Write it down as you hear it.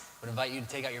would invite you to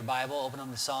take out your Bible, open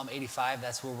them to Psalm 85.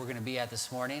 That's where we're going to be at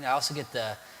this morning. I also get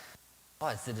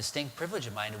it's the distinct privilege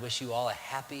of mine to wish you all a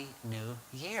happy new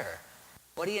year.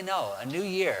 What do you know? A new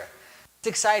year. It's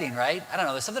exciting, right? I don't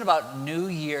know. There's something about new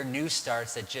year, new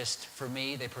starts that just, for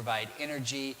me, they provide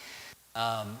energy.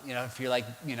 If you're like,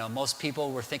 most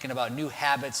people, we're thinking about new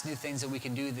habits, new things that we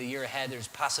can do the year ahead. There's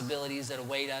possibilities that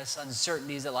await us,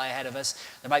 uncertainties that lie ahead of us.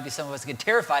 There might be some of us that get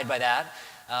terrified by that.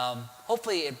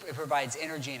 Hopefully it provides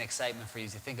energy and excitement for you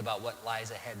as you think about what lies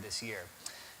ahead this year.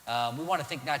 We want to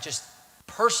think not just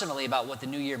personally about what the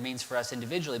new year means for us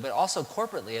individually, but also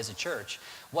corporately as a church.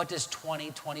 What does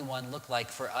 2021 look like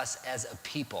for us as a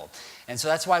people? And so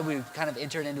that's why we've kind of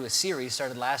entered into a series,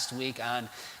 started last week on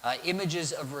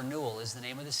Images of Renewal is the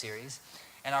name of the series.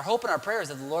 And our hope and our prayer is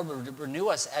that the Lord would renew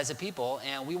us as a people,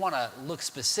 and we want to look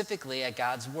specifically at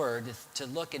God's Word to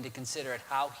look and to consider at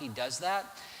how He does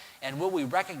that. And will we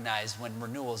recognize when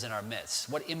renewal is in our midst?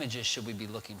 What images should we be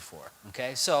looking for?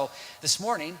 Okay, so this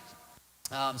morning,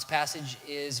 this passage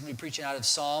is going to be preaching out of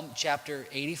Psalm chapter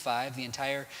 85, the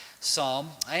entire psalm.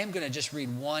 I am going to just read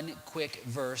one quick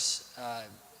verse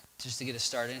just to get us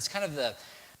started. It's kind of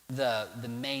the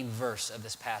main verse of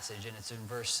this passage, and it's in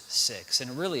verse 6. And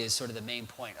it really is sort of the main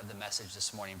point of the message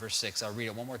this morning. Verse 6, I'll read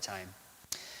it one more time.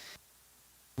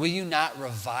 Will you not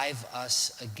revive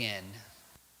us again,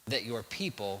 that your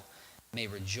people may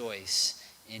rejoice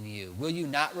in you? Will you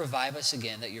not revive us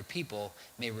again, that your people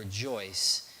may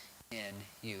rejoice in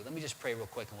you? Let me just pray real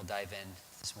quick and we'll dive in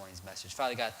this morning's message.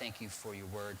 Father God, thank you for your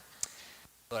word.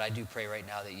 Lord, I do pray right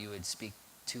now that you would speak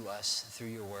to us through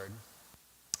your word,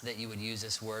 that you would use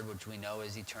this word, which we know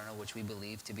is eternal, which we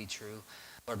believe to be true.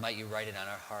 Lord, might you write it on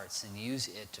our hearts and use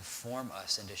it to form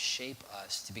us and to shape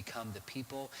us to become the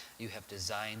people you have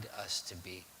designed us to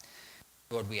be.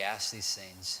 Lord, we ask these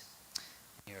things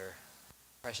in your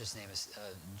precious name is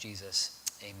Jesus.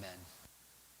 Amen.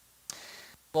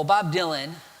 Well, Bob Dylan,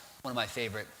 one of my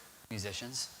favorite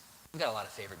musicians. We've got a lot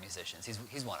of favorite musicians.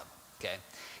 He's one of them, okay?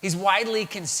 He's widely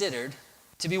considered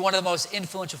to be one of the most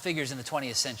influential figures in the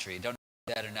 20th century. Don't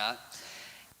know that or not.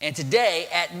 And today,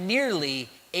 at nearly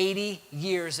 80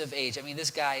 years of age, I mean,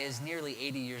 this guy is nearly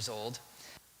 80 years old,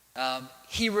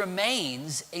 he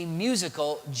remains a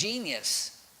musical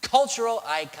genius, cultural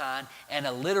icon, and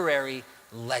a literary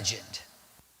legend.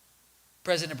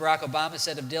 President Barack Obama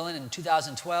said of Dylan in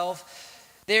 2012,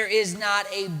 "There is not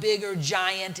a bigger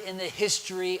giant in the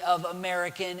history of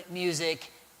American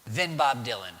music than Bob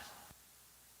Dylan."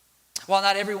 While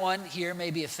not everyone here may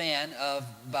be a fan of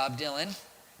Bob Dylan,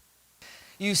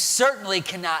 you certainly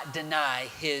cannot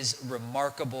deny his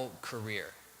remarkable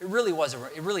career. It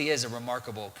really is a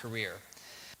remarkable career.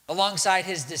 Alongside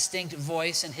his distinct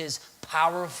voice and his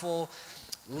powerful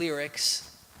lyrics,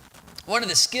 one of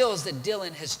the skills that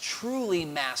Dylan has truly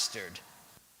mastered,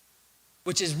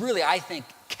 which has really, I think,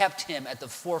 kept him at the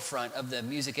forefront of the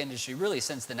music industry really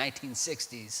since the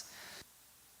 1960s,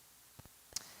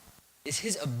 is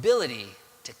his ability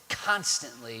to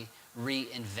constantly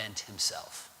reinvent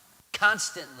himself.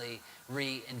 Constantly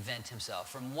reinvent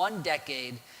himself from one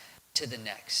decade to the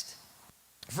next.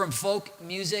 From folk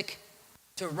music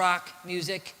to rock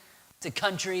music to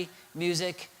country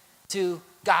music to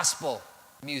gospel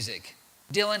music.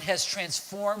 Dylan has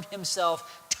transformed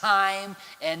himself time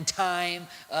and time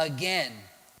again,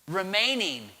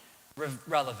 remaining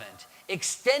relevant,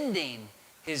 extending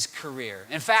his career.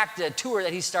 In fact, the tour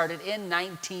that he started in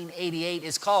 1988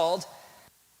 is called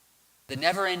the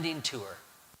Never Ending Tour.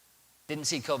 Didn't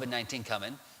see COVID-19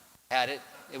 coming. Had it,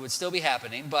 it would still be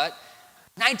happening, but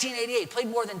 1988, played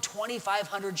more than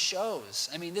 2,500 shows.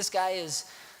 I mean, this guy is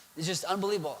just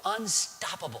unbelievable,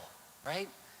 unstoppable, right?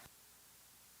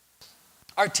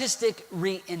 Artistic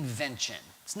reinvention.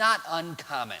 It's not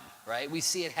uncommon, right? We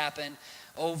see it happen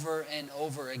over and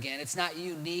over again. It's not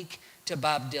unique to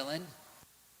Bob Dylan.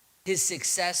 His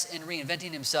success in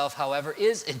reinventing himself, however,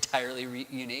 is entirely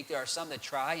unique. There are some that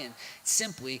try and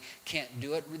simply can't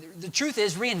do it. The truth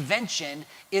is, reinvention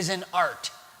is an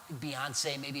art.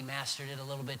 Beyonce maybe mastered it a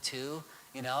little bit too,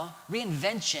 you know?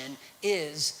 Reinvention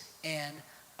is an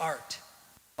art.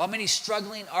 While many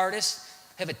struggling artists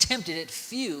have attempted it,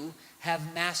 few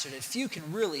have mastered it. Few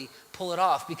can really pull it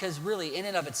off because really, in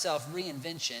and of itself,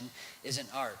 reinvention is an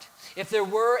art. If there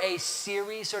were a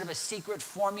series, sort of a secret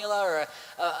formula or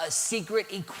a secret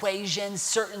equation,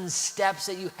 certain steps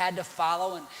that you had to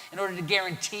follow in order to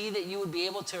guarantee that you would be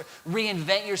able to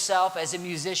reinvent yourself as a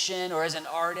musician or as an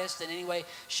artist in any way,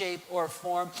 shape, or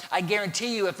form, I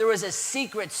guarantee you if there was a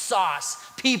secret sauce,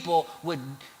 people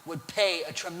would pay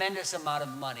a tremendous amount of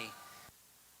money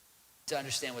to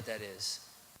understand what that is.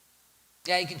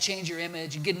 Yeah, you can change your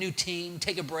image, you get a new team,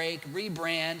 take a break,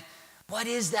 rebrand. What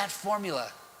is that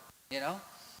formula? You know?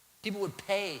 People would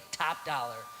pay top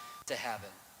dollar to have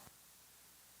it.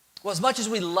 Well, as much as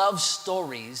we love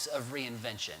stories of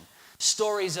reinvention,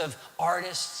 stories of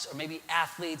artists or maybe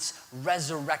athletes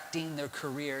resurrecting their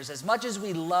careers, as much as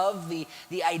we love the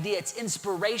idea, it's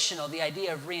inspirational, the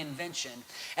idea of reinvention,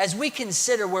 as we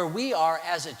consider where we are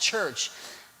as a church,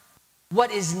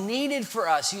 what is needed for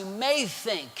us, you may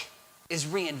think, is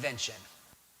reinvention.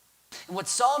 And what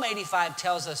Psalm 85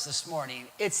 tells us this morning,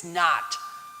 it's not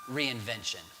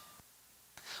reinvention.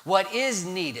 What is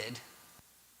needed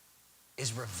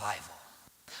is revival.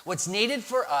 What's needed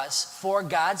for us, for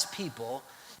God's people,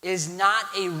 is not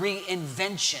a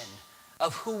reinvention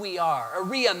of who we are, a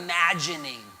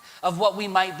reimagining of what we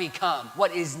might become.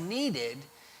 What is needed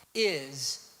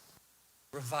is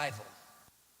revival.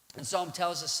 And Psalm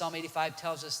 85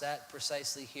 tells us that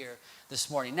precisely here this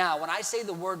morning. Now, when I say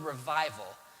the word revival,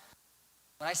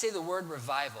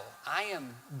 I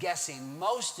am guessing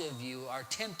most of you are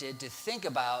tempted to think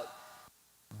about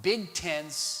big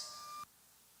tents.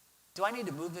 Do I need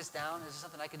to move this down? Is there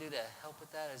something I can do to help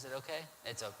with that? Is it okay?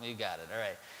 It's okay. You got it. All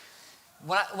right.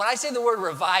 When I say the word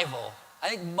revival, I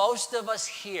think most of us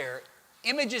here,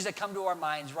 images that come to our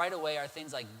minds right away are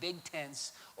things like big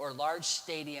tents or large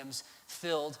stadiums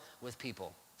filled with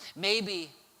people.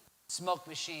 Maybe smoke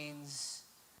machines,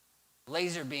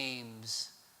 laser beams,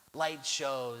 light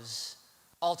shows,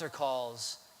 altar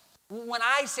calls. When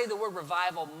I say the word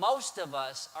revival, most of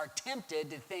us are tempted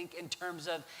to think in terms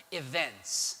of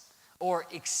events or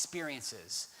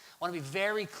experiences. I want to be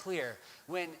very clear.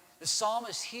 When the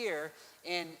psalmist here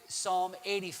in Psalm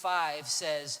 85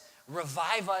 says,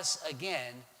 revive us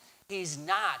again, he's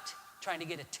not trying to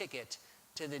get a ticket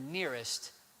to the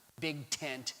nearest big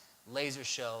tent, laser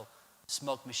show,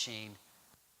 smoke machine,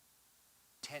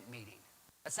 tent meeting.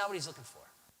 That's not what he's looking for,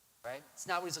 right? It's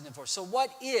not what he's looking for. So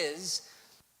what is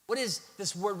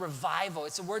this word revival?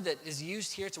 It's a word that is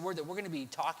used here. It's a word that we're going to be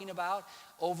talking about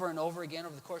over and over again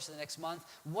over the course of the next month.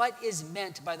 What is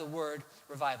meant by the word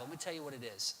revival? Let me tell you what it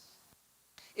is.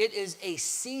 It is a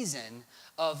season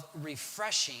of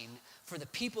refreshing for the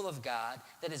people of God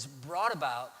that is brought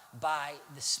about by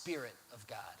the Spirit of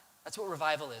God. That's what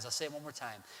revival is. I'll say it one more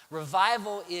time.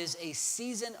 Revival is a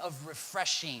season of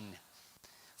refreshing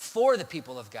for the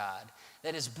people of God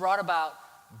that is brought about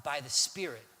by the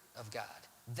Spirit of God.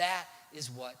 That is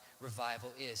what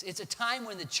revival is. It's a time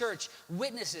when the church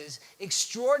witnesses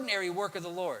extraordinary work of the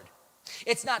Lord.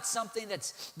 It's not something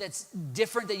that's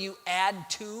different that you add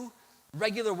to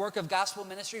regular work of gospel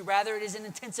ministry. Rather, it is an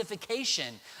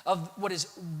intensification of what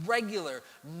is regular,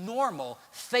 normal,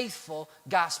 faithful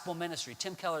gospel ministry.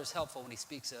 Tim Keller is helpful when he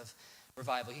speaks of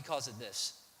revival. He calls it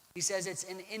this. He says it's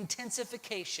an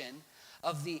intensification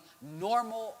of the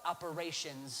normal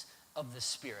operations of the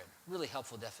Spirit. Really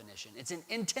helpful definition. It's an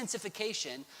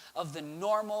intensification of the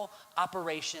normal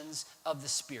operations of the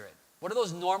Spirit. What are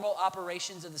those normal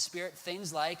operations of the Spirit?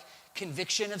 Things like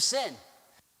conviction of sin,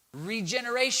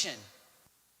 regeneration,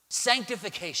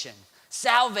 sanctification,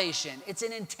 salvation. It's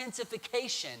an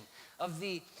intensification of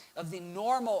the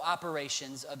normal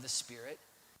operations of the Spirit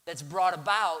that's brought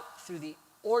about through the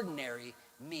ordinary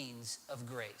means of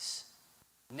grace.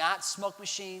 Not smoke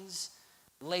machines,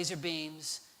 laser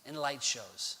beams, and light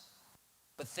shows,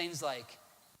 but things like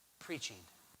preaching,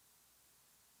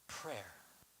 prayer,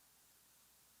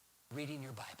 reading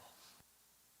your Bible.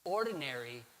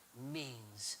 Ordinary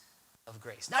means of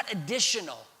grace, not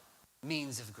additional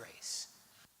means of grace.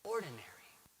 Ordinary.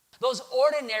 Those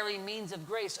ordinary means of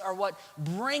grace are what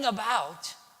bring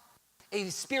about a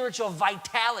spiritual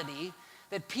vitality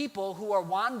that people who are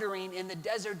wandering in the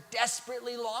desert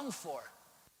desperately long for.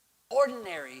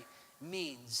 Ordinary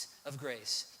means of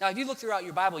grace. Now, if you look throughout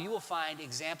your Bible, you will find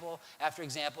example after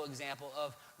example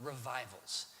of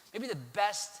revivals. Maybe the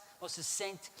best, most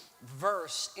succinct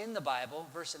verse in the Bible,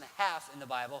 verse and a half in the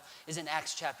Bible, is in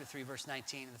Acts chapter 3, verse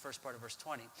 19, and the first part of verse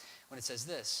 20, when it says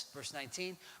this, verse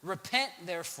 19, repent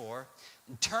therefore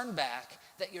and turn back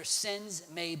that your sins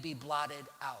may be blotted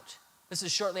out. This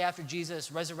is shortly after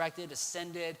Jesus resurrected,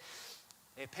 ascended,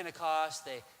 they have Pentecost,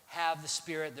 they have the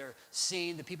Spirit, they're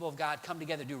seeing the people of God come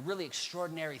together, do really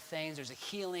extraordinary things. There's a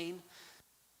healing,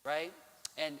 right?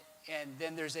 And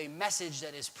then there's a message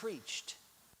that is preached.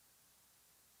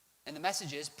 And the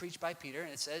message is preached by Peter,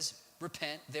 and it says,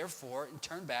 repent, therefore, and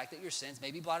turn back that your sins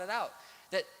may be blotted out.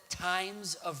 That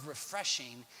times of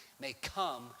refreshing may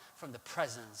come from the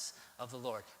presence of the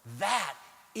Lord. That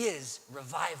is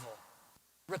revival.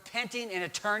 Repenting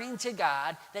and turning to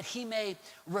God that he may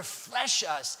refresh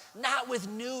us, not with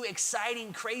new,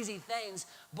 exciting, crazy things,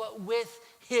 but with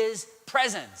his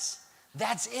presence.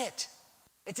 That's it.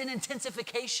 It's an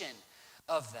intensification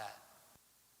of that.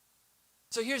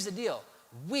 So here's the deal.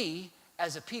 We,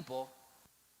 as a people,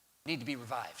 need to be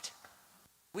revived.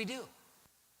 We do.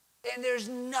 And there's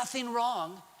nothing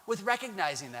wrong with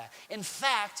recognizing that. In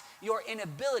fact, your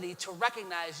inability to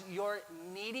recognize your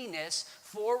neediness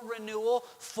for renewal,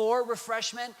 for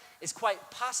refreshment, is quite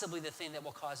possibly the thing that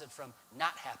will cause it from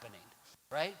not happening,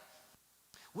 right?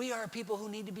 We are a people who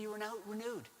need to be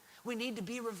renewed. We need to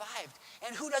be revived.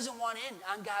 And who doesn't want in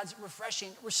on God's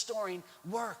refreshing, restoring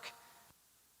work?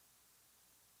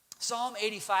 Psalm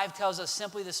 85 tells us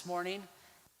simply this morning,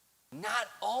 not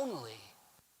only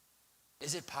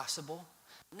is it possible,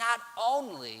 not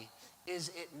only is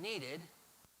it needed,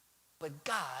 but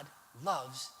God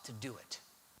loves to do it.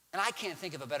 And I can't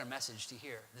think of a better message to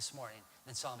hear this morning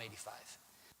than Psalm 85.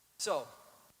 So,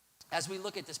 as we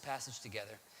look at this passage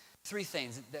together, three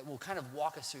things that will kind of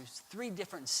walk us through three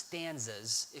different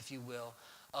stanzas, if you will,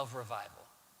 of revival.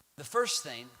 The first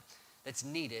thing that's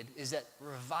needed is that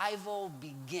revival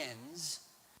begins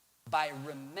by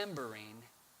remembering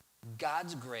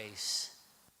God's grace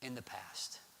in the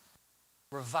past.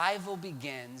 Revival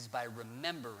begins by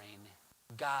remembering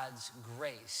God's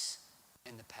grace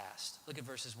in the past. Look at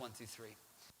verses 1 through 3.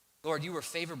 Lord, you were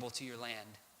favorable to your land.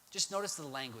 Just notice the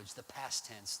language, the past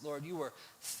tense. Lord, you were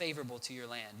favorable to your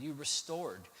land. You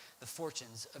restored the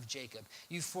fortunes of Jacob.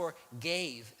 You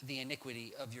forgave the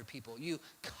iniquity of your people. You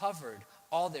covered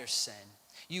all their sin.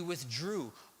 You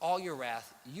withdrew all your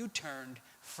wrath. You turned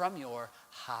from your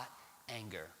hot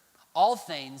anger. All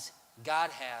things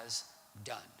God has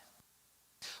done.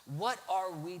 What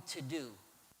are we to do,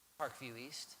 Parkview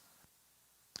East?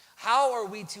 How are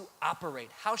we to operate?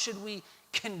 How should we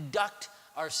conduct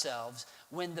ourselves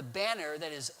when the banner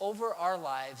that is over our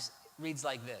lives reads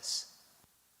like this?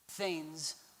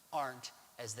 Things aren't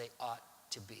as they ought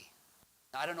to be.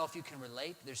 Now, I don't know if you can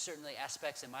relate. There's certainly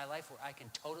aspects in my life where I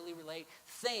can totally relate.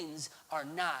 Things are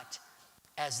not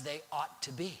as they ought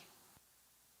to be.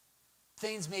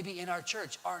 Things maybe in our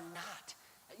church are not.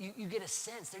 You get a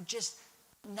sense they're just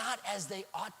not as they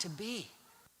ought to be.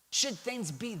 Should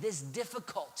things be this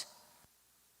difficult?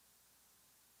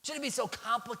 Should it be so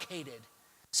complicated,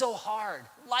 so hard?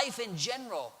 Life in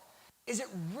general, is it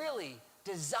really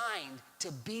designed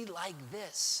to be like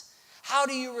this? How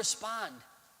do you respond?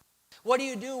 What do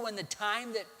you do when the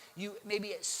time that you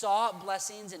maybe saw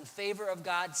blessings in favor of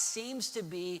God seems to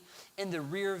be in the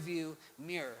rearview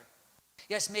mirror?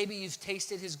 Yes, maybe you've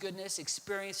tasted his goodness,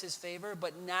 experienced his favor,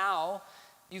 but now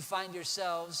you find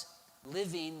yourselves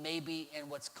living maybe in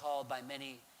what's called by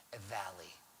many a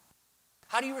valley.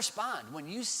 How do you respond when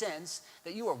you sense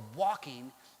that you are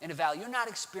walking in a valley? You're not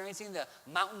experiencing the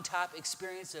mountaintop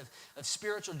experience of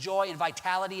spiritual joy and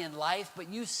vitality in life, but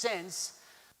you sense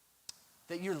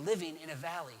that you're living in a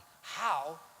valley.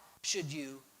 How should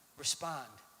you respond?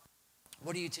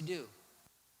 What are you to do?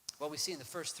 What we see in the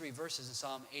first three verses in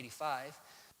Psalm 85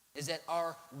 is that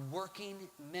our working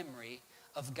memory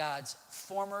of God's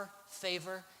former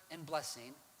favor and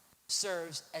blessing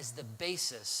serves as the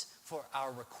basis for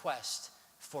our request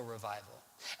for revival.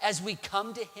 As we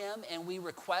come to him and we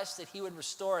request that he would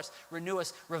restore us, renew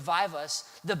us, revive us,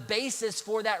 the basis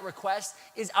for that request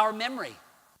is our memory,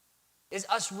 is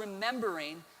us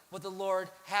remembering what the Lord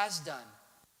has done,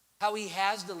 how he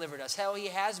has delivered us, how he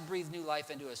has breathed new life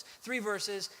into us. 3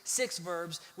 verses, 6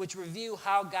 verbs, which review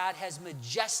how God has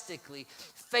majestically,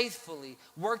 faithfully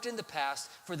worked in the past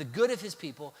for the good of his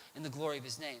people and the glory of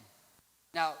his name.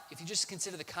 Now, if you just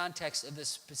consider the context of this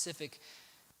specific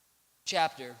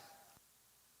chapter,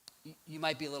 you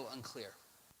might be a little unclear.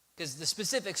 Because the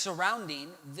specifics surrounding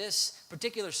this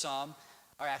particular psalm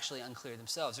are actually unclear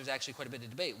themselves. There's actually quite a bit of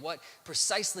debate. What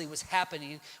precisely was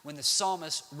happening when the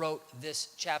psalmist wrote this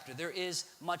chapter? There is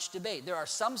much debate. There are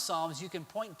some psalms you can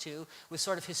point to with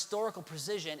sort of historical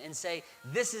precision and say,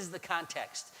 this is the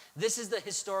context. This is the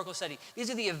historical setting. These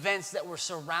are the events that were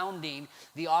surrounding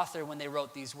the author when they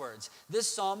wrote these words. This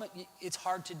psalm, it's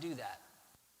hard to do that.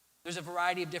 There's a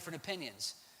variety of different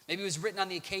opinions. Maybe it was written on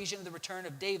the occasion of the return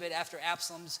of David after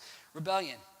Absalom's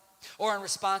rebellion, or in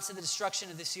response to the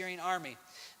destruction of the Syrian army.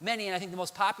 Many, and I think the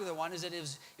most popular one, is that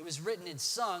it was written and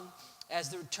sung as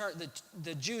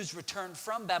the Jews returned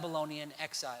from Babylonian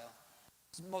exile.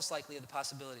 It's most likely of the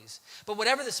possibilities. But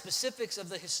whatever the specifics of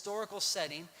the historical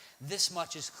setting, this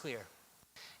much is clear.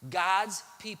 God's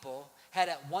people had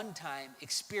at one time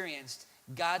experienced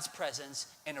God's presence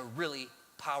in a really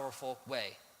powerful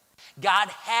way. God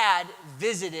had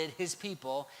visited his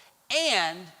people,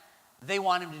 and they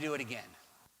want him to do it again.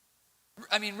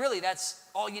 I mean, really, that's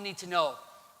all you need to know.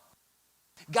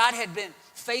 God had been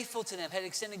faithful to them, had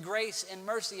extended grace and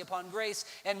mercy upon grace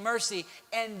and mercy,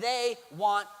 and they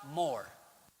want more.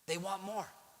 They want more.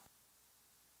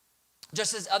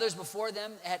 Just as others before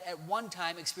them had at one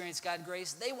time experienced God's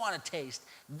grace, they want a taste,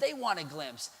 they want a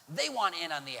glimpse, they want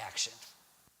in on the action.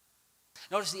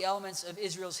 Notice the elements of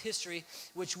Israel's history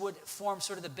which would form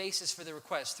sort of the basis for the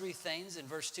request. 3 things. In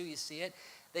verse 2, you see it.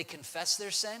 They confessed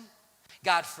their sin,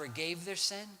 God forgave their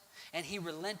sin, and he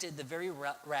relented the very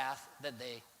wrath that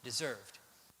they deserved.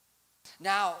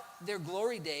 Now, their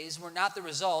glory days were not the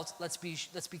result, let's be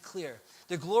clear.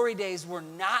 Their glory days were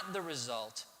not the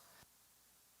result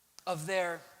of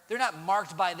they're not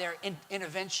marked by their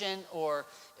innovation or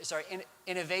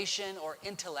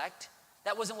intellect.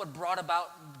 That wasn't what brought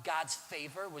about God's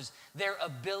favor, was their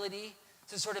ability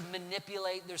to sort of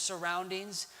manipulate their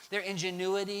surroundings, their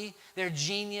ingenuity, their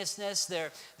geniusness,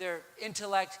 their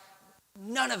intellect.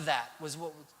 None of that was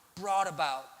what brought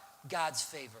about God's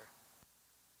favor.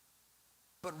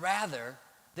 But rather,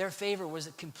 their favor was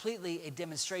completely a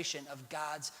demonstration of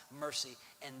God's mercy,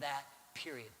 and that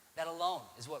period. That alone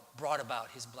is what brought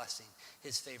about his blessing,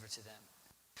 his favor to them.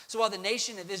 So while the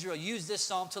nation of Israel used this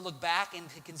psalm to look back and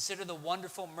to consider the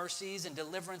wonderful mercies and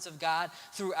deliverance of God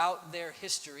throughout their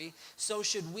history, so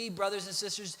should we, brothers and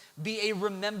sisters, be a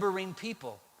remembering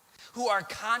people who are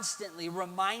constantly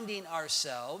reminding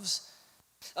ourselves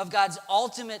of God's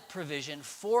ultimate provision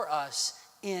for us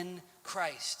in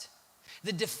Christ.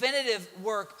 The definitive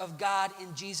work of God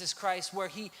in Jesus Christ, where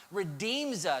he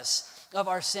redeems us of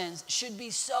our sins, should be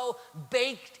so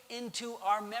baked into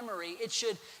our memory. It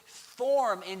should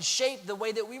form and shape the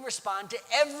way that we respond to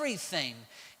everything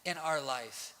in our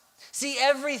life. See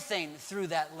everything through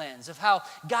that lens of how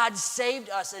God saved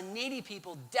us, a needy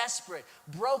people, desperate,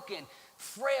 broken,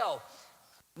 frail,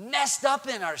 messed up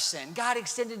in our sin. God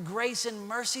extended grace and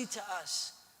mercy to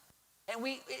us. And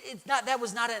that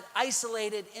was not an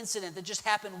isolated incident that just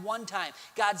happened one time.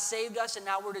 God saved us, and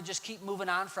now we're to just keep moving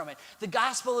on from it. The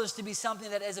gospel is to be something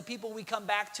that as a people we come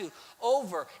back to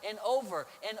over and over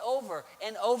and over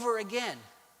and over again,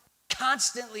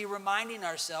 constantly reminding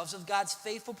ourselves of God's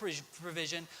faithful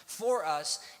provision for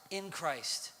us in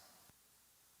Christ.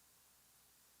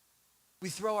 We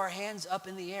throw our hands up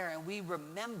in the air and we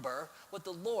remember what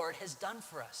the Lord has done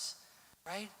for us,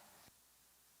 right?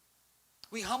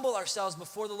 We humble ourselves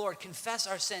before the Lord, confess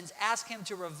our sins, ask him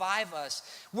to revive us.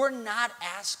 We're not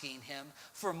asking him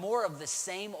for more of the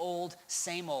same old,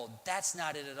 same old. That's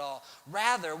not it at all.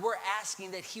 Rather, we're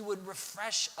asking that he would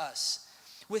refresh us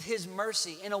with his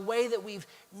mercy in a way that we've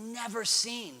never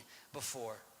seen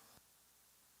before.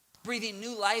 Breathing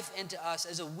new life into us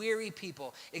as a weary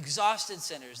people, exhausted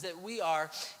sinners that we are,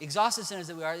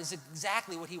 is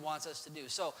exactly what he wants us to do.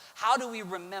 So how do we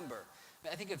remember?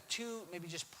 I think of 2 maybe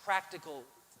just practical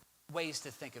ways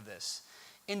to think of this.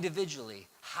 Individually,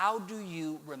 how do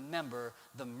you remember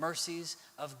the mercies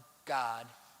of God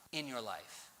in your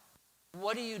life?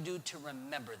 What do you do to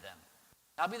remember them?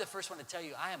 I'll be the first one to tell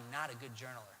you, I am not a good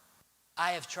journaler.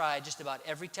 I have tried just about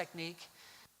every technique,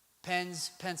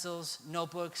 pens, pencils,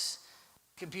 notebooks,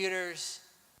 computers.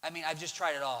 I've just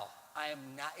tried it all.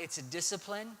 It's a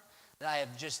discipline that I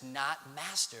have just not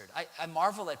mastered. I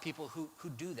marvel at people who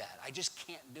do that. I just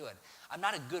can't do it. I'm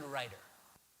not a good writer,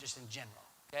 just in general,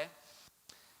 okay?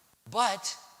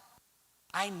 But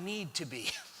I need to be,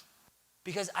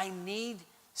 because I need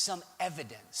some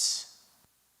evidence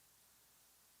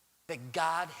that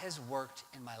God has worked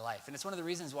in my life. And it's one of the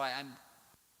reasons why I'm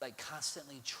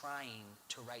constantly trying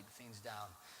to write things down.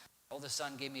 Oldest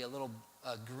son gave me a little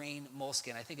green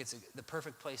moleskin. I think it's the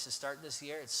perfect place to start this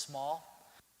year. It's small.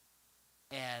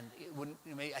 And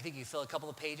I think you fill a couple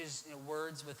of pages,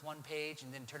 words with one page,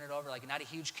 and then turn it over. Not a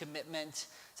huge commitment.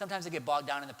 Sometimes I get bogged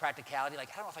down in the practicality. I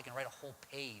don't know if I can write a whole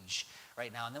page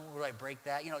right now. And then where do I break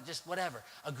that? Just whatever.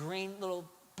 A green little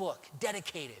book,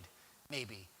 dedicated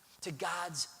maybe to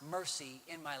God's mercy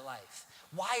in my life.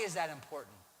 Why is that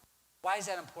important? Why is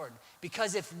that important?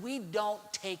 Because if we don't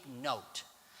take note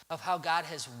of how God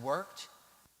has worked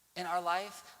in our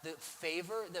life, the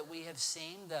favor that we have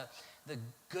seen, the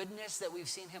goodness that we've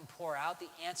seen him pour out, the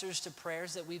answers to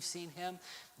prayers that we've seen him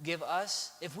give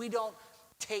us, if we don't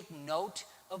take note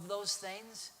of those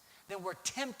things, then we're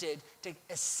tempted to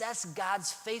assess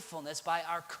God's faithfulness by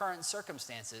our current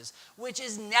circumstances, which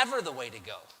is never the way to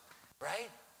go, right?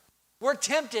 We're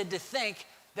tempted to think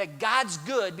that God's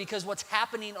good because what's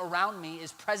happening around me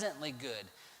is presently good.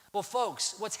 Well,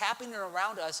 folks, what's happening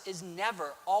around us is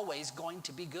never always going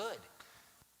to be good.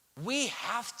 We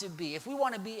have to be, if we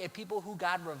want to be a people who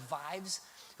God revives,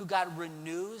 who God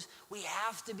renews, we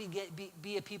have to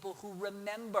be a people who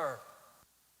remember.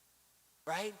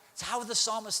 right? It's how the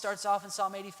psalmist starts off in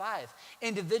Psalm 85.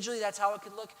 Individually, that's how it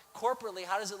could look. Corporately,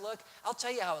 how does it look? I'll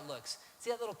tell you how it looks. See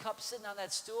that little cup sitting on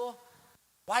that stool?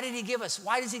 Why does he give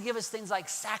us things like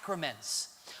sacraments?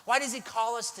 Why does he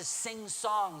call us to sing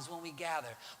songs when we gather?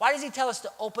 Why does he tell us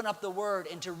to open up the word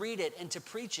and to read it and to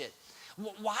preach it?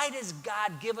 Why does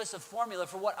God give us a formula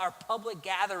for what our public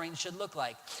gathering should look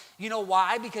like? You know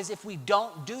why? Because if we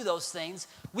don't do those things,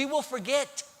 we will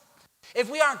forget.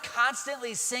 If we aren't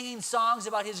constantly singing songs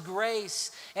about his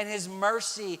grace and his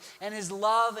mercy and his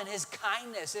love and his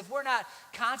kindness, if we're not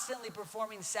constantly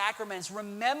performing sacraments,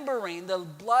 remembering the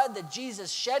blood that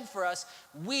Jesus shed for us,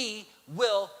 we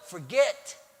will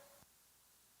forget.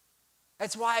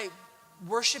 That's why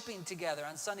worshiping together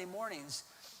on Sunday mornings,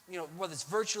 whether it's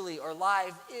virtually or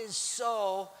live, is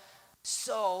so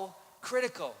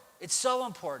critical. It's so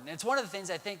important. It's one of the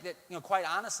things I think that, quite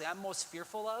honestly, I'm most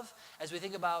fearful of as we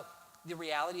think about the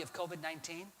reality of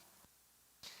COVID-19,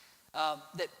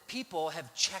 that people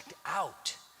have checked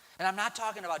out. And I'm not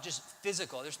talking about just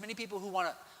physical. There's many people who want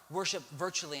to worship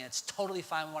virtually, and it's totally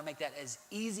fine. We want to make that as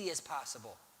easy as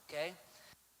possible, okay?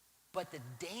 But the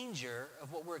danger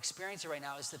of what we're experiencing right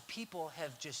now is that people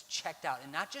have just checked out.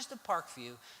 And not just at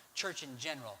Parkview, church in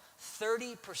general.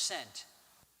 30%,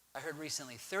 I heard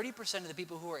recently, 30% of the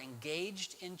people who are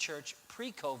engaged in church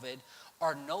pre-COVID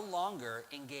are no longer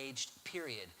engaged,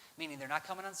 period. Meaning they're not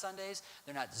coming on Sundays,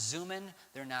 they're not Zooming,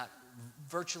 they're not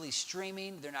virtually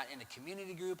streaming, they're not in a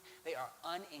community group. They are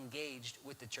unengaged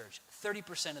with the church.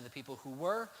 30% of the people who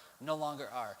were no longer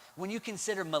are. When you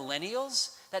consider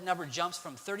millennials, that number jumps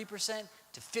from 30%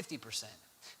 to 50%.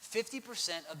 50%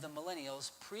 of the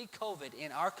millennials pre-COVID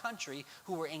in our country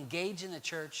who were engaged in the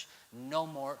church no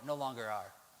longer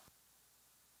are.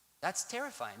 That's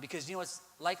terrifying because you know what's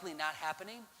likely not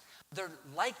happening? They're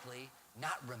likely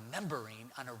not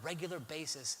remembering on a regular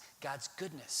basis God's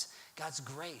goodness, God's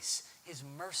grace, his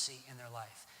mercy in their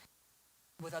life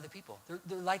with other people.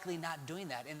 They're likely not doing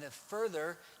that. And the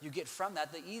further you get from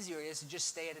that, the easier it is to just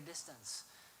stay at a distance,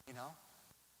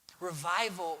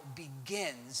 Revival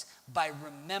begins by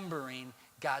remembering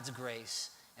God's grace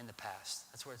in the past.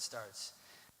 That's where it starts.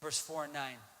 Verse 4 and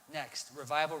 9. Next,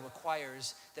 revival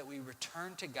requires that we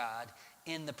return to God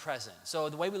in the present. So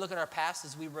the way we look at our past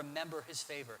is we remember his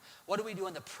favor. What do we do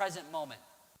in the present moment?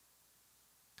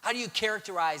 How do you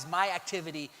characterize my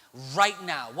activity right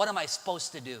now? What am I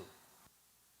supposed to do?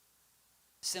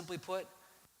 Simply put,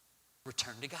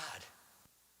 return to God.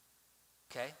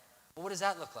 Okay? Well, what does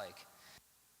that look like?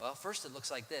 Well, first it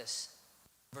looks like this.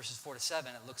 Verses 4 to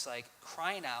 7, it looks like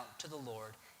crying out to the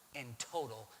Lord in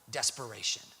total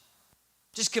desperation.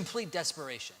 Just complete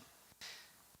desperation.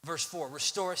 Verse 4,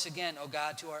 restore us again, O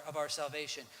God, of our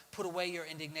salvation. Put away your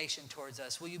indignation towards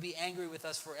us. Will you be angry with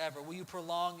us forever? Will you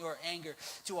prolong your anger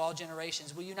to all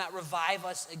generations? Will you not revive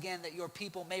us again that your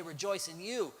people may rejoice in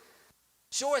you?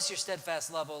 Show us your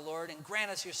steadfast love, O Lord, and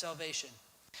grant us your salvation.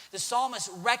 The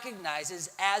psalmist recognizes,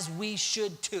 as we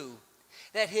should too,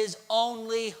 that his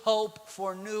only hope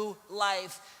for new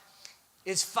life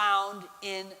is found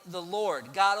in the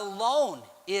Lord. God alone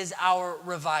is our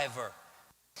reviver.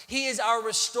 He is our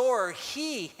restorer.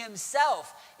 He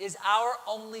himself is our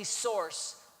only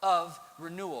source of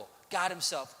renewal. God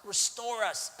himself. Restore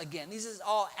us again. This is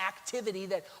all activity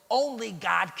that only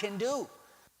God can do.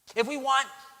 If we want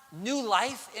new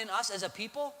life in us as a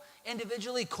people,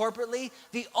 individually, corporately,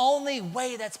 the only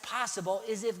way that's possible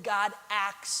is if God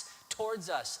acts towards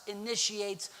us,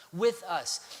 initiates with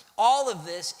us. All of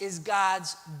this is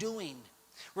God's doing.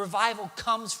 Revival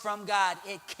comes from God.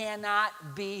 It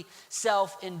cannot be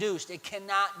self-induced. It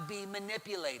cannot be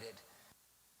manipulated.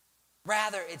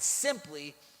 Rather, it's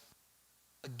simply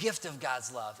a gift of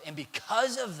God's love. And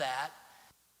because of that,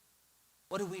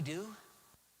 what do?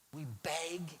 We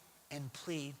beg and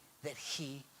plead that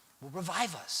he will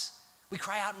revive us. We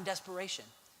cry out in desperation.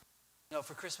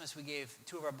 For Christmas, we gave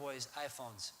 2 of our boys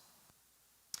iPhones.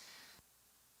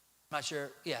 I'm not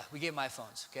sure. Yeah, we gave them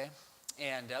iPhones, okay?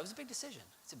 And it was a big decision.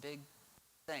 It's a big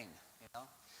thing,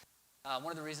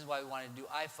 One of the reasons why we wanted to do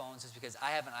iPhones is because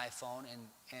I have an iPhone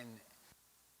and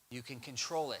you can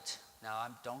control it. Now,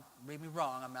 don't read me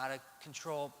wrong. I'm not a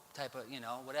control type of,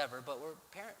 whatever. But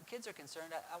kids are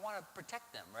concerned. I want to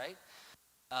protect them, right?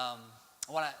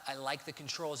 I like the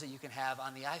controls that you can have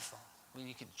on the iPhone.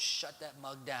 You can shut that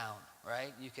mug down,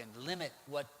 right? You can limit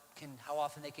how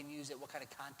often they can use it, what kind of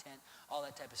content, all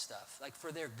that type of stuff. Like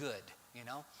for their good,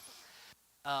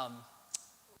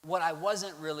 What I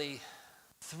wasn't really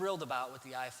thrilled about with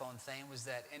the iPhone thing was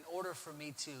that in order for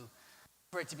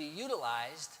it to be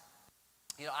utilized,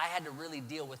 I had to really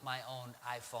deal with my own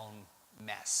iPhone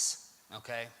mess,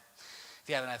 okay? If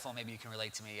you have an iPhone, maybe you can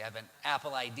relate to me. You have an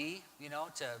Apple ID,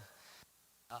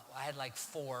 I had like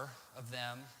 4 of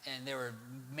them, and there were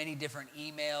many different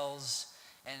emails,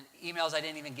 and emails I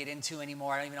didn't even get into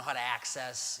anymore. I don't even know how to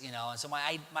access, and so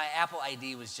my Apple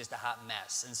ID was just a hot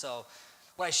mess. And so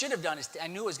what I should have done is, I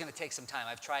knew it was going to take some time.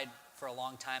 I've tried for a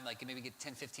long time, like maybe get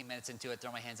 10, 15 minutes into it,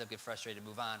 throw my hands up, get frustrated,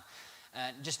 move on.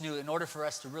 And just knew in order for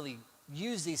us to really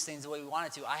use these things the way we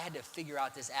wanted to, I had to figure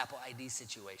out this Apple ID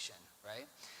situation, right?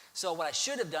 So what I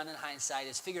should have done in hindsight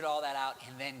is figured all that out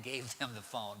and then gave them the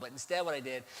phone. But instead what I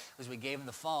did was we gave them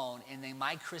the phone, and then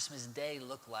my Christmas day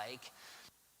looked like,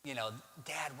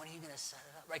 Dad, when are you going to set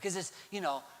it up? Right? Because it's,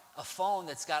 a phone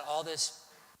that's got all this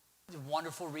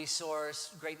wonderful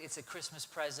resource, great, it's a Christmas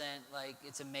present, like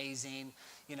it's amazing,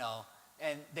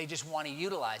 and they just want to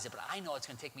utilize it. But I know it's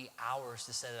going to take me hours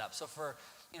to set it up. So for,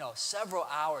 several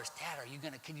hours, Dad,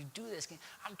 can you do this?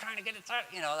 I'm trying to get it started,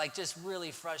 like just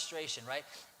really frustration, right?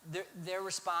 Their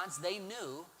response, they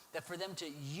knew that for them to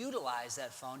utilize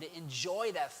that phone, to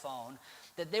enjoy that phone,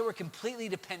 that they were completely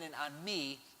dependent on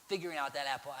me figuring out that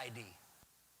Apple ID.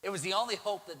 It was the only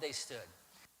hope that they stood.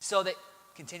 So they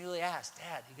continually asked,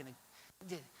 Dad, you going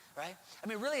to, right? I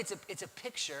mean, really, it's a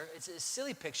picture. It's a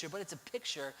silly picture, but it's a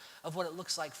picture of what it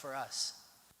looks like for us,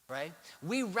 right?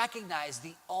 We recognize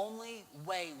the only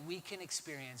way we can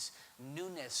experience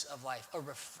newness of life, a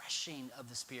refreshing of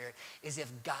the Spirit, is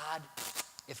if God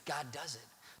does it.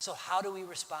 So how do we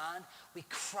respond? We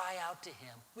cry out to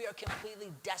him. We are completely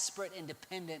desperate and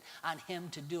dependent on him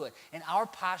to do it. And our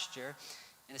posture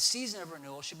in a season of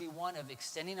renewal should be one of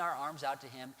extending our arms out to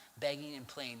him, begging and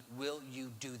praying, will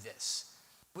you do this?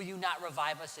 Will you not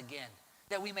revive us again,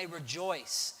 that we may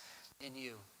rejoice in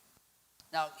you?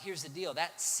 Now, here's the deal.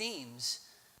 That seems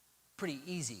pretty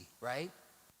easy, right?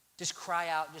 Just cry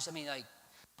out,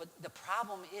 but the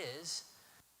problem is,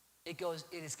 it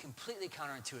is completely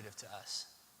counterintuitive to us.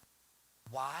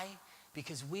 Why?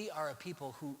 Because we are a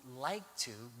people who like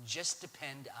to just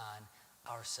depend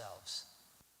on ourselves.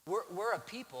 We're a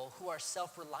people who are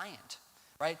self-reliant,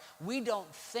 right? We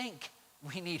don't think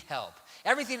we need help.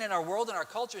 Everything in our world and our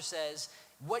culture says,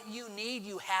 what you need,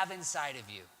 you have inside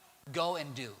of you. Go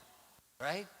and do,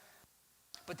 right?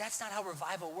 But that's not how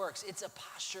revival works. It's a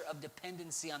posture of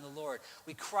dependency on the Lord.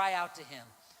 We cry out to him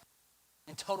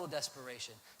in total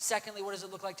desperation. Secondly, what does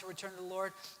it look like to return to the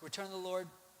Lord? Return to the Lord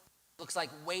looks like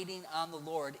waiting on the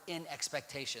Lord in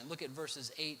expectation. Look at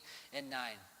verses 8 and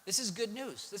 9. This is good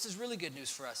news. This is really good news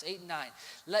for us. 8 and 9.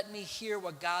 Let me hear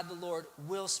what God the Lord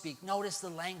will speak. Notice the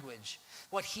language.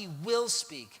 What he will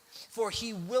speak. For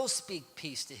he will speak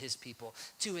peace to his people,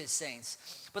 to his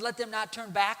saints. But let them not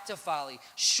turn back to folly.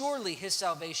 Surely his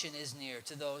salvation is near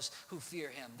to those who fear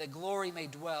him, that glory may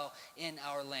dwell in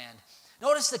our land.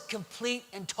 Notice the complete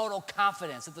and total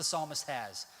confidence that the psalmist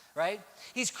has, right?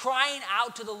 He's crying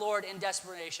out to the Lord in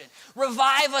desperation.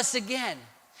 Revive us again.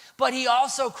 But he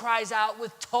also cries out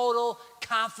with total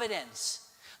confidence.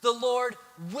 The Lord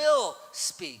will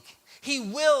speak. He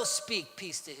will speak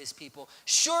peace to his people.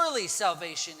 Surely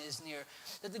salvation is near,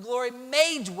 that the glory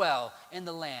may dwell in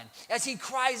the land. As he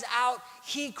cries out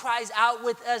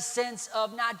with a sense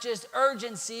of not just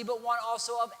urgency, but one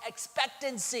also of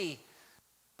expectancy,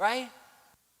 right?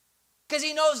 Because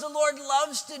he knows the Lord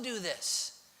loves to do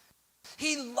this.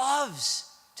 He loves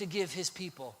to give his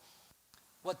people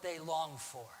what they long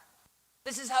for.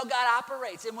 This is how God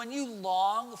operates. And when you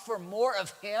long for more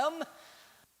of him,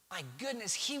 my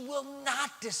goodness, he will not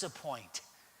disappoint.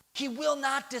 He will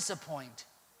not disappoint.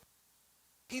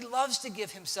 He loves to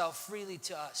give himself freely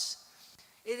to us.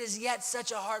 It is yet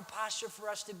such a hard posture for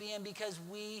us to be in because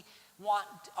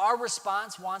our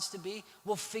response wants to be,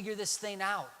 we'll figure this thing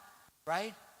out,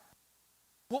 right?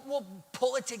 We'll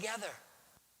pull it together,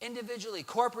 individually,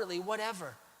 corporately,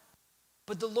 whatever.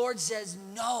 But the Lord says,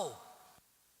 no.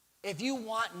 If you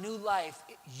want new life,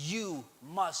 you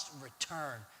must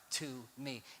return to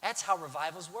me. That's how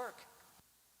revivals work.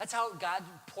 That's how God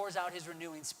pours out his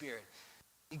renewing spirit.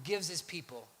 He gives his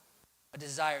people a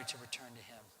desire to return to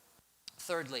him.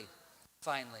 Thirdly,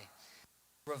 finally,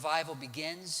 revival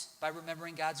begins by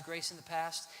remembering God's grace in the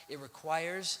past. It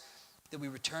requires that we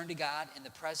return to God in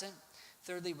the present.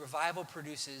 Thirdly, revival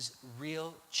produces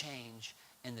real change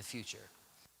in the future.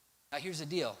 Now, here's the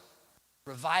deal.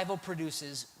 Revival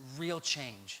produces real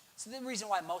change. It's the reason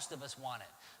why most of us want it.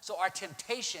 So our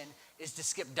temptation is to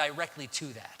skip directly to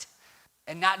that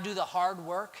and not do the hard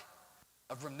work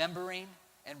of remembering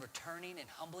and returning and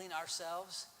humbling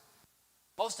ourselves.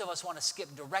 Most of us want to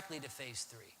skip directly to phase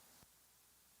 3.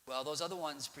 Well, those other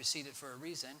ones preceded for a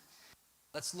reason.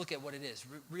 Let's look at what it is.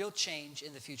 Real change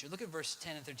in the future. Look at verse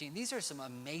 10 and 13. These are some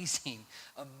amazing,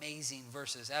 amazing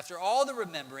verses. After all the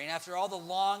remembering, after all the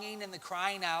longing and the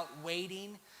crying out,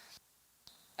 waiting,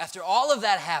 after all of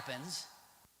that happens,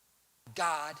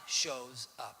 God shows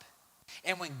up.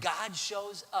 And when God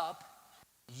shows up,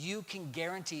 you can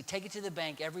guarantee, take it to the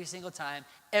bank every single time,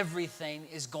 everything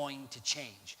is going to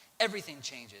change. Everything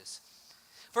changes.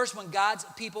 First, when God's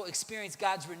people experience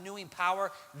God's renewing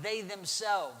power, they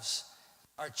themselves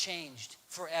are changed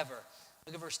forever.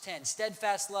 Look at verse 10.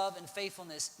 Steadfast love and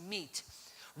faithfulness meet.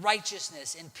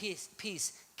 Righteousness and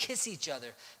peace kiss each other.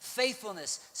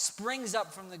 Faithfulness springs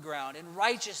up from the ground, and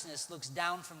righteousness looks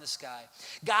down from the sky.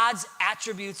 God's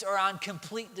attributes are on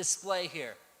complete display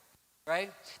here,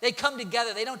 right? They come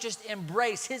together. They don't just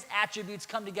embrace. His attributes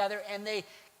come together, and they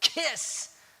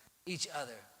kiss each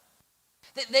other.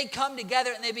 They come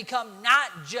together, and they become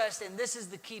not just, and this is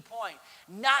the key point,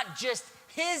 not just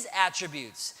his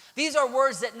attributes. These are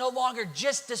words that no longer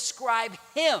just describe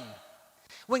him.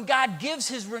 When God gives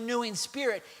his renewing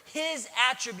spirit, his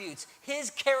attributes, his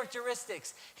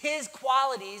characteristics, his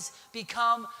qualities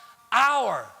become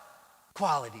our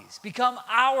qualities, become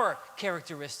our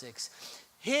characteristics.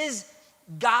 His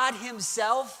God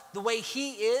himself, the way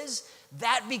he is,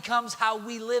 that becomes how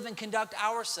we live and conduct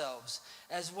ourselves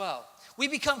as well. We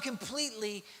become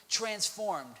completely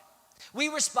transformed. We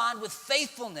respond with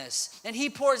faithfulness, and he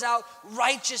pours out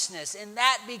righteousness, and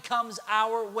that becomes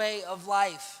our way of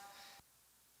life.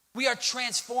 We are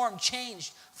transformed,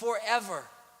 changed forever.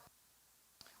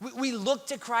 We look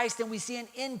to Christ, and we see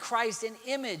in Christ an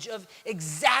image of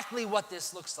exactly what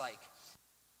this looks like.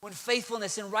 When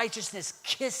faithfulness and righteousness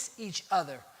kiss each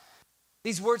other.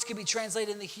 These words can be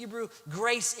translated in the Hebrew,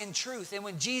 grace and truth. And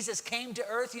when Jesus came to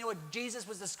earth, you know what Jesus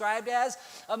was described as?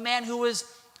 A man who was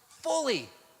fully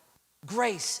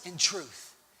grace and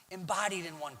truth, embodied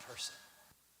in one person,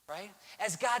 right?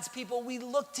 As God's people, we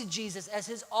look to Jesus as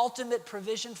his ultimate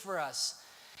provision for us.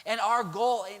 And our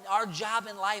goal and our job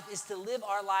in life is to live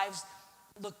our lives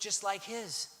look just like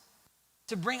his.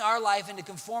 To bring our life into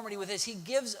conformity with his. He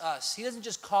gives us, he doesn't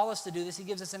just call us to do this, he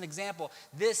gives us an example.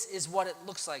 This is what it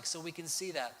looks like so we can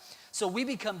see that. So we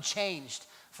become changed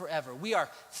forever. We are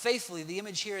faithfully, the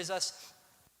image here is us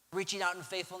reaching out in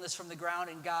faithfulness from the ground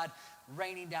and God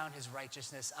raining down his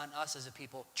righteousness on us as a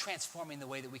people, transforming the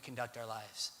way that we conduct our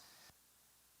lives.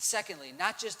 Secondly,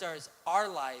 not just our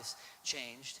lives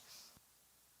changed,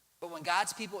 but when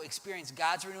God's people experience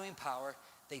God's renewing power,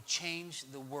 they change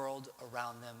the world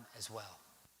around them as well.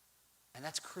 And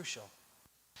that's crucial.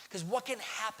 Because what can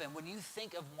happen when you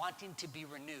think of wanting to be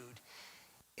renewed?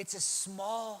 It's a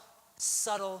small,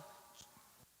 subtle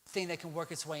thing that can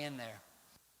work its way in there.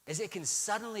 Is it can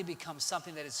suddenly become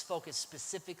something that is focused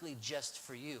specifically just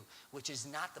for you, which is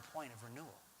not the point of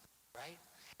renewal, right?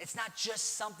 It's not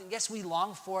just something, yes, we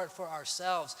long for it for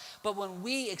ourselves, but when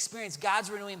we experience God's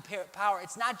renewing power,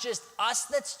 it's not just us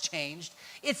that's changed,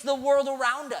 it's the world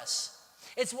around us.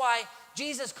 It's why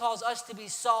Jesus calls us to be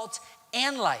salt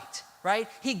and light, right?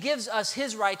 He gives us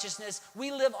his righteousness.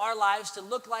 We live our lives to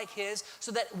look like his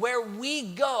so that where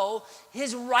we go,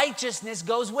 his righteousness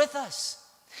goes with us.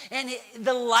 And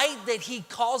the light that he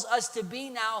calls us to be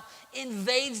now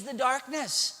invades the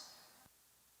darkness.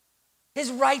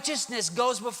 His righteousness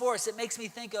goes before us. It makes me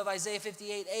think of Isaiah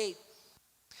 58:8. It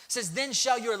says, then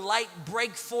shall your light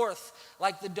break forth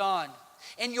like the dawn,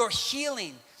 and your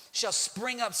healing shall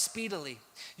spring up speedily.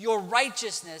 Your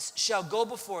righteousness shall go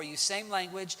before you, same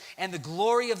language, and the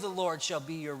glory of the Lord shall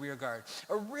be your rear guard.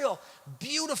 A real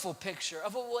beautiful picture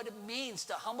of what it means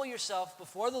to humble yourself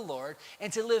before the Lord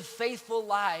and to live faithful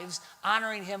lives,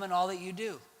 honoring him in all that you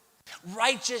do.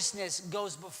 Righteousness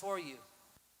goes before you.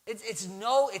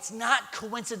 It's not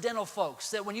coincidental,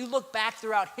 folks, that when you look back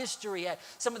throughout history at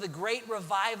some of the great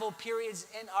revival periods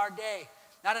in our day,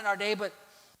 not in our day, but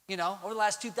over the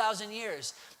last 2,000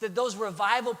 years, that those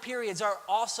revival periods are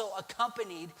also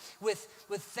accompanied with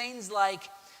things like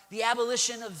the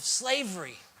abolition of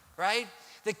slavery, right?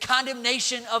 The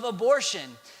condemnation of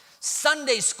abortion,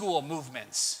 Sunday school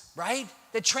movements, right?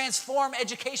 That transform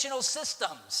educational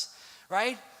systems,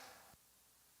 right?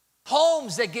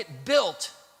 Homes that get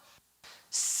built,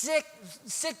 sick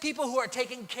people who are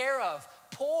taken care of,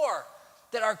 poor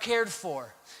that are cared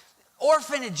for,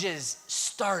 orphanages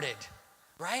started,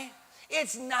 right?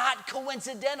 It's not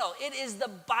coincidental. It is the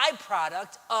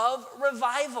byproduct of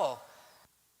revival.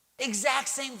 Exact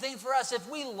same thing for us. If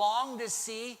we long to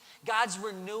see God's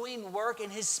renewing work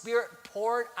and his spirit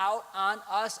poured out on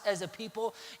us as a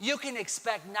people, you can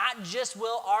expect not just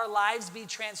will our lives be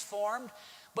transformed,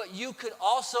 but you could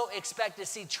also expect to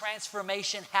see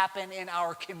transformation happen in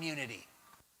our community.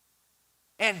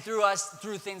 And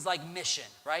through things like mission,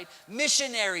 right?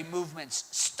 Missionary movements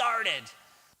started,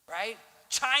 right?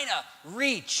 China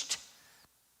reached.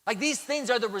 Like these things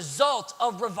are the result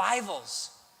of revivals.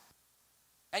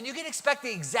 And you can expect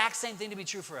the exact same thing to be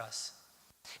true for us.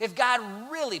 If God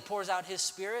really pours out his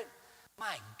Spirit,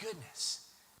 my goodness,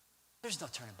 there's no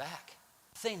turning back.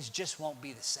 Things just won't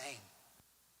be the same.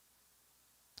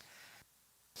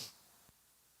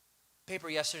 Paper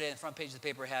yesterday, the front page of the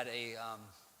paper had a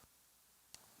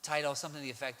title, something to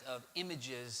the effect of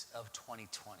Images of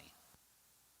 2020.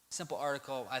 Simple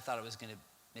article. I thought it was going to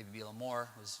maybe be a little more.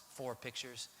 It was 4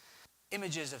 pictures.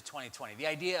 Images of 2020. The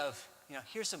idea of,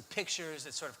 here's some pictures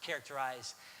that sort of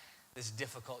characterize this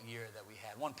difficult year that we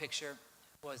had. One picture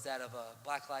was that of a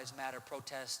Black Lives Matter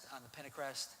protest on the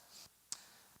Pentecrest.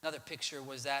 Another picture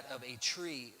was that of a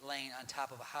tree laying on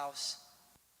top of a house.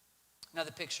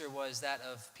 Another picture was that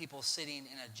of people sitting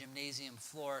in a gymnasium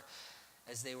floor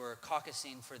as they were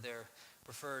caucusing for their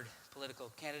preferred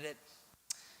political candidate.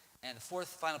 And the fourth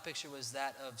final picture was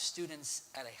that of students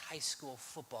at a high school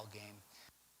football game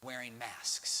wearing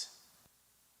masks.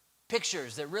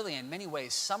 Pictures that really in many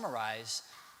ways summarize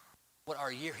what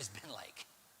our year has been like,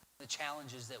 the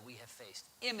challenges that we have faced.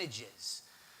 Images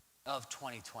of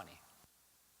 2020.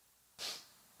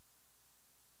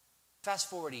 Fast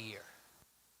forward a year.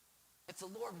 If the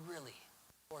Lord really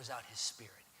pours out his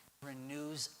Spirit,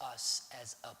 renews us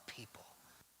as a people,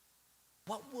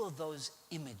 what will those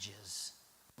images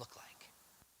look like?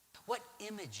 What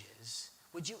images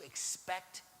would you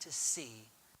expect to see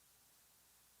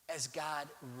as God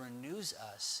renews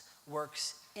us,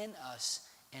 works in us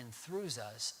and through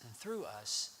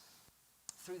us,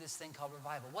 through this thing called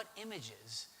revival? What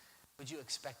images would you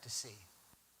expect to see?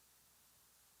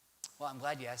 Well, I'm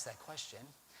glad you asked that question,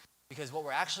 because what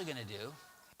we're actually going to do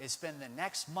is spend the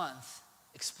next month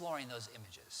exploring those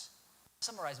images.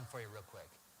 Summarize them for you real quick.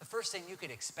 The first thing you could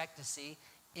expect to see,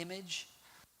 image,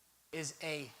 is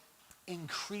a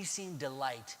increasing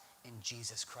delight in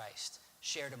Jesus Christ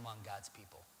shared among God's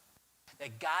people.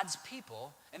 That God's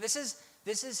people, and this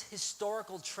is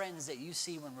historical trends that you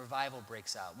see when revival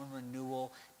breaks out, when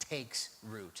renewal takes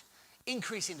root.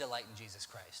 Increasing delight in Jesus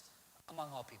Christ among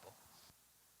all people.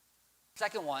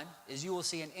 Second one is you will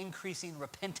see an increasing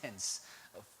repentance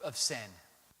of sin.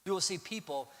 You will see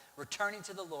people returning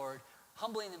to the Lord,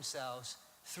 humbling themselves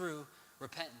through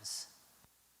repentance.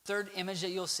 Third image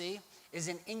that you'll see is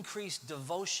an increased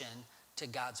devotion to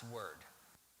God's word.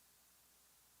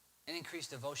 An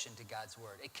increased devotion to God's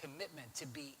word. A commitment to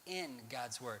be in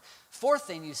God's word. Fourth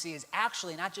thing you see is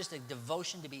actually not just a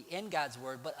devotion to be in God's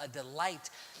word, but a delight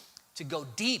to go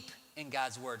deep in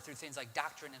God's word through things like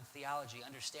doctrine and theology,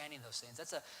 understanding those things.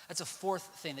 That's a fourth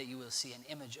thing that you will see, an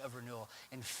image of renewal.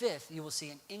 And fifth, you will see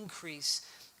an increase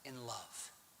in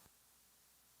love.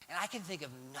 And I can think of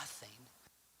nothing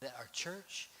that our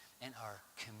church and our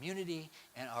community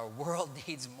and our world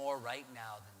needs more right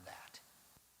now than that.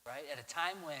 Right? At a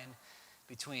time when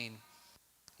between,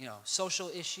 social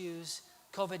issues,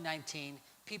 COVID-19,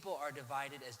 people are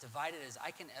divided as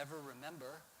I can ever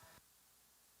remember.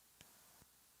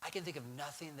 I can think of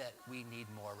nothing that we need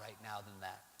more right now than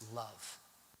that. Love.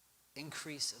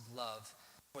 Increase of love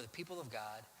for the people of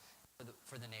God,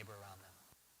 for the neighbor around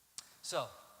them. So,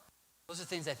 those are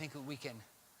things I think that we can,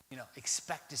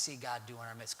 expect to see God do in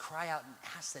our midst. Cry out and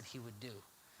ask that he would do.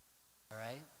 All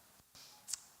right?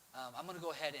 I'm going to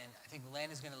go ahead and I think Len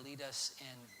is going to lead us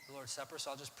in the Lord's Supper.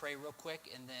 So I'll just pray real quick,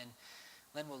 and then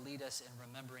Len will lead us in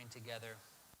remembering together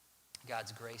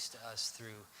God's grace to us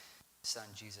through his Son,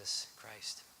 Jesus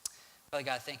Christ. Father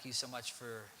God, thank you so much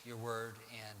for your word.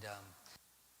 And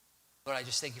Lord, I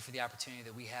just thank you for the opportunity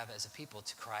that we have as a people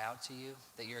to cry out to you,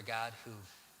 that you're a God who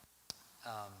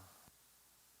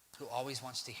always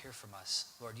wants to hear from us.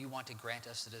 Lord, you want to grant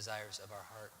us the desires of our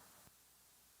heart.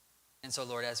 And so,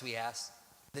 Lord, as we ask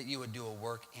that you would do a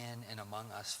work in and among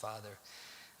us, Father,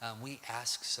 we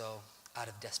ask so out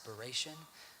of desperation,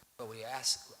 but we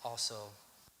ask also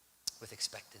with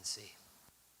expectancy.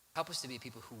 Help us to be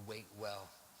people who wait well.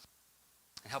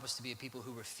 And help us to be a people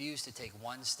who refuse to take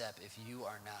one step if you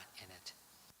are not in it.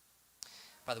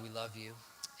 Father, we love you,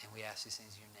 and we ask these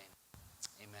things in your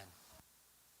name. Amen.